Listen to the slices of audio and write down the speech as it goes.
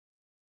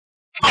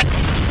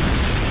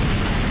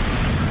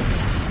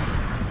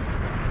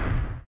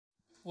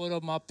What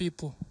up, my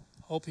people?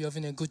 Hope you're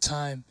having a good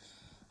time.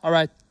 All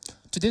right,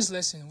 today's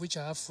lesson, which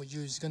I have for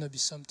you, is gonna be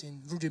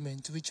something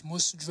rudiment, which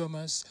most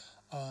drummers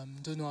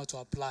don't know how to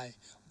apply,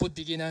 both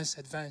beginners,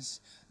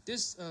 advanced.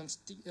 This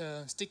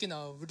sticking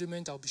a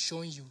rudiment I'll be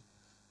showing you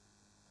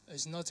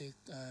is not a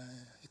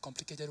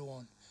complicated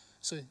one.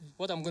 So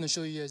what I'm gonna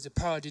show you here is the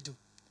paradiddle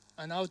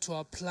and how to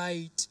apply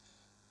it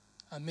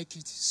and make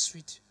it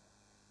sweet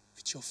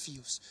with your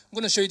feels. I'm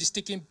gonna show you the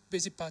sticking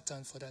basic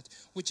pattern for that,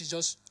 which is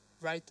just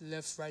right,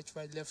 left, right,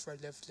 right, left,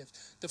 right, left,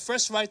 left. The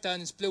first right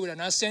hand is play with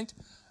an accent,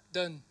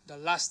 then the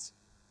last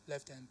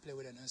left hand play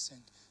with an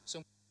accent.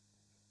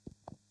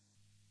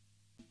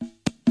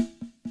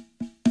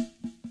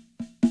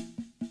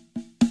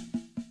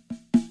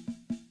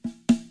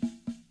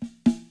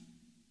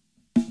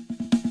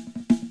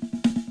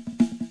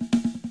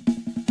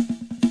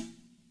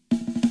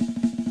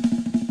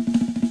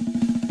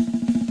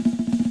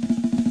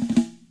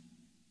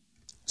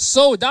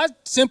 So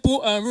that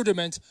simple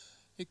rudiment,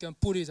 you can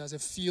put it as a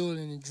feel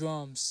in a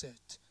drum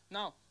set.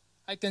 Now,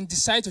 I can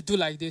decide to do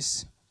like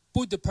this.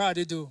 Put the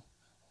paradiddle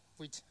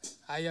with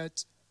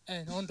hi-hat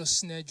and on the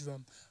snare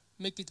drum.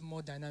 Make it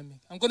more dynamic.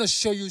 I'm going to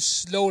show you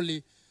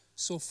slowly,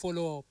 so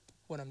follow up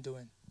what I'm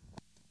doing.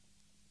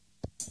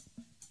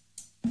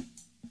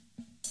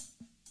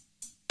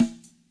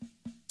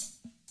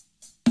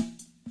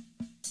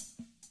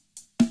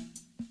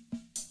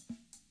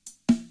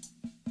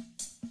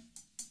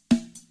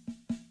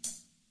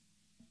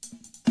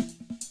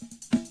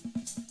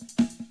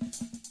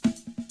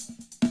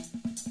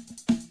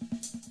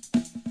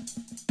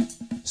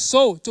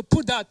 So to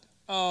put that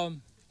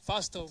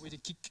faster with the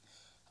kick,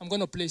 I'm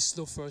going to play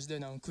slow first,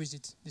 then I'll increase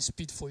the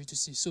speed for you to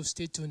see. So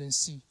stay tuned and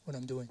see what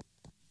I'm doing.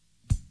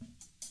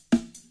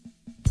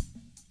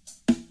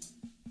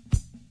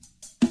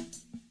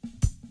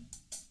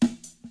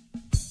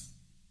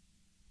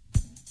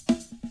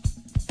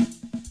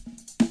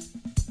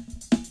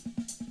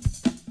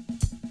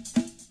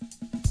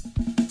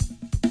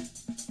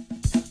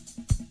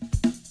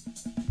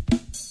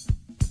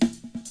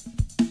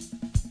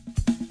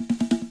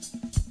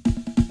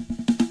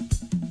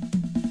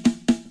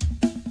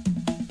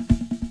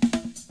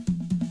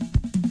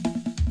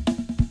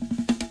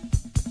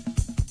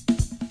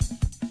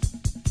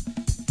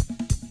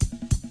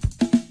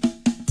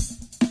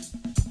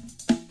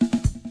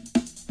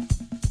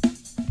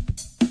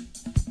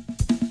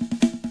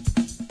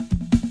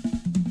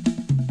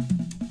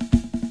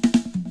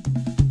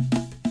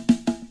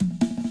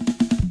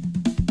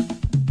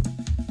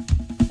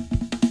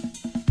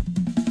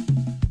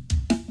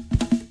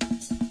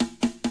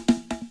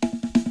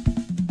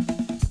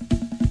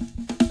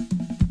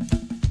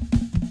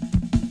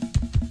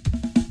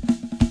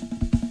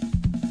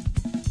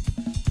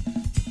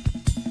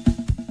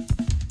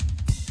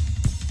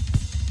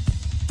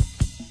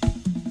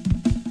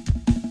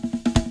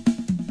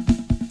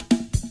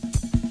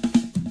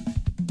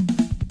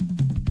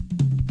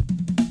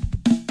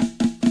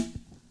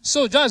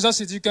 So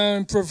just it. You can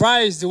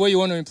improvise the way you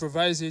want to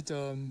improvise it.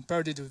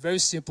 Paradiddle, very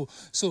simple.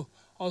 So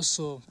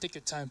also take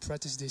your time,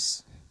 practice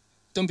this.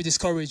 Don't be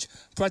discouraged.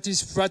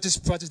 Practice, practice,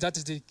 practice. That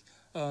is the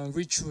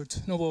real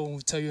truth. No one will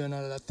tell you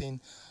another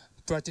thing.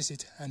 Practice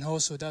it. And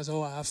also, that's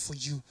all I have for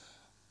you.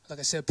 Like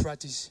I said,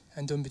 practice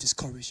and don't be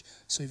discouraged.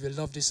 So if you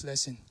love this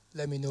lesson,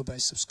 let me know by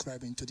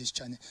subscribing to this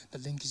channel. The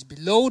link is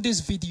below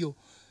this video.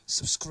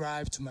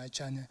 Subscribe to my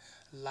channel,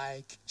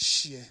 like,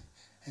 share,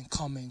 and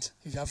comment.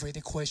 If you have any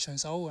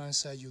questions, I will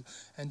answer you.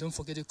 And don't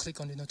forget to click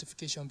on the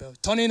notification bell.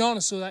 Turn it on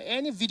so that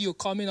any video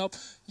coming up,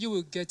 you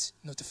will get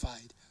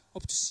notified.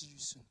 Hope to see you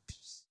soon.